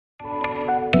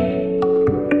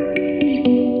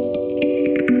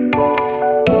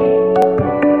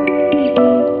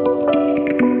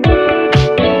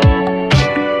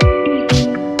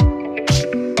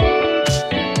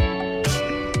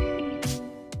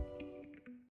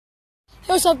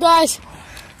What's up, guys?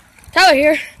 Tyler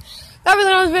here. Back with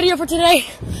another video for today.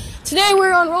 Today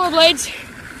we're on rollerblades.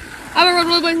 I haven't rode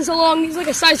rollerblades in so long. He's like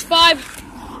a size 5.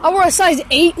 I wore a size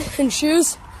 8 in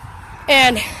shoes,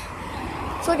 and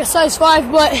it's like a size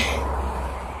 5. But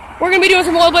we're gonna be doing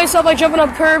some rollerblade stuff, like jumping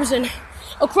up curbs and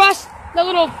across that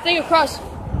little thing across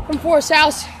from Forest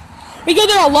House. We go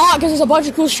there a lot because there's a bunch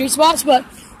of cool street spots, but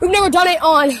we've never done it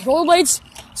on rollerblades,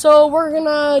 so we're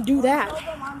gonna do that.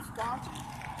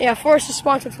 Yeah, Forest is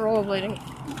sponsored for rollerblading.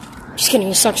 Just kidding,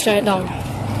 he sucks giant dog.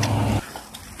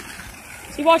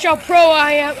 See, watch how pro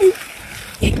I am.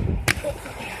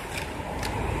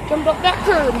 Jumped up that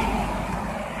curb.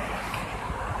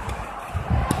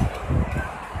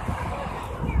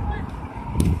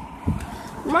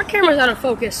 My camera's out of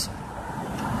focus.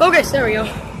 Focus, there we go.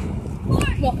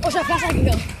 Well, watch how fast I can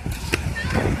go.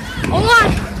 Hold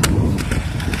on.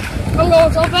 I'm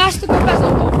going so fast, look how fast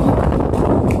I'm going.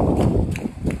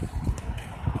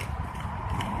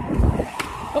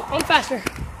 Oh, I'm faster.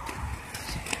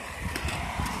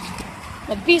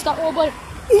 A beast on rollerblading.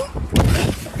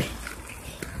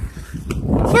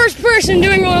 First person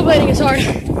doing rollerblading is hard.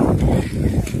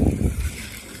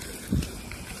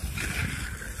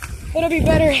 It'll be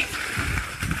better.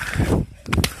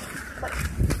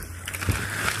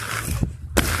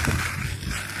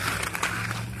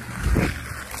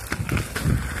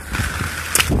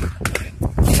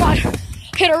 God,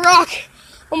 hit a rock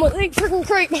on my leg, freaking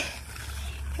crepe.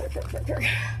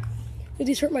 Dude,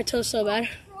 these hurt my toes so bad.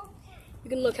 You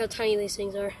can look how tiny these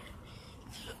things are.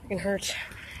 Freaking hurts.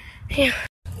 Yeah.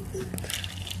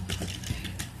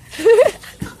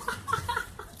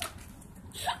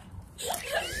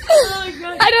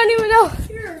 I don't even know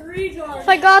if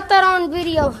I got that on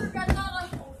video.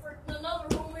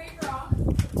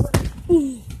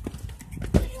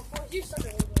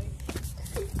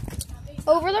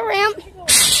 Over the ramp.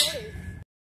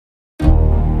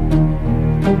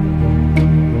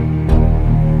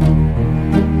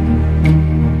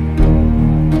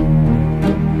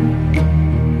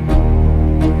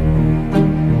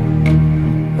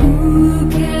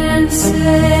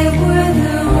 Say where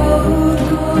the road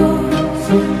goes,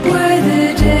 where the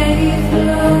day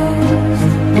flows,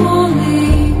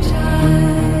 only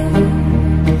time,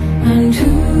 and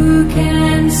who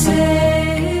can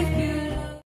save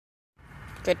you?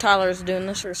 Okay, Tyler's doing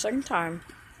this for a second time.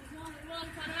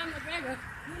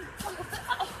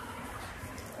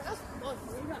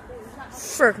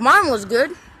 Frick, mine was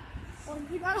good.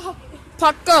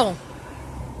 Puck, go.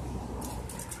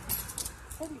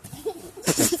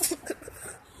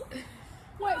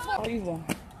 What do you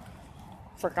want?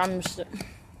 Frick, I missed it.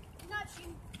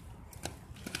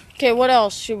 Okay, what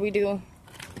else should we do?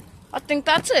 I think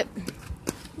that's it.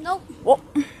 Nope. Well,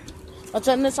 let's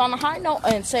end this on a high note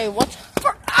and say what's...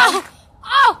 Ow!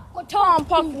 Ow! My Tom,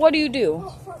 Puck, what do you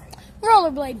do?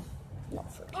 Rollerblade. No,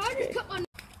 frick. I just cut my...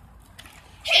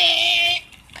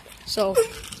 So,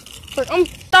 frick, I'm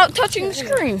without touching the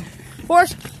screen.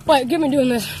 Forrest, wait, give me doing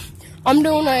this. I'm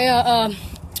doing a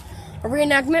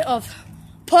reenactment of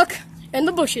Puck and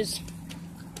the bushes.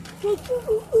 Hey,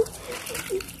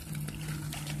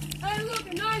 look,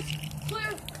 a nice,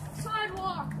 clear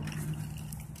sidewalk.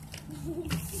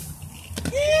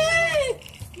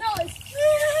 No, it's...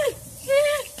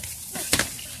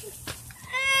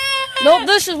 No,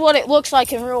 this is what it looks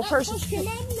like in real person.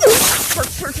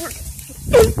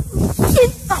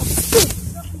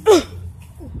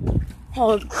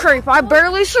 Oh, creep, I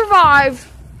barely survived.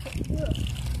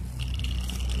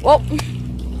 Well,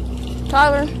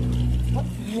 Tyler,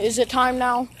 is it time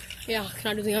now? Yeah,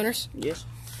 can I do the honors? Yes.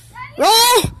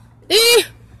 Roll the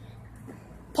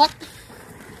puck.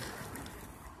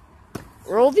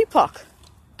 Roll the puck.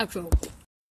 Outro.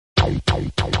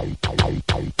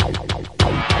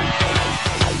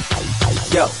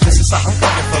 Yo, this is something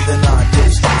fucking from the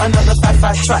non-dish. Another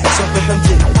fat track, so with them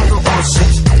dick. I'm on the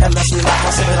shit. And let's relax,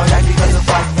 I'll sip it on Yankee because the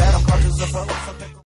vibe that I'm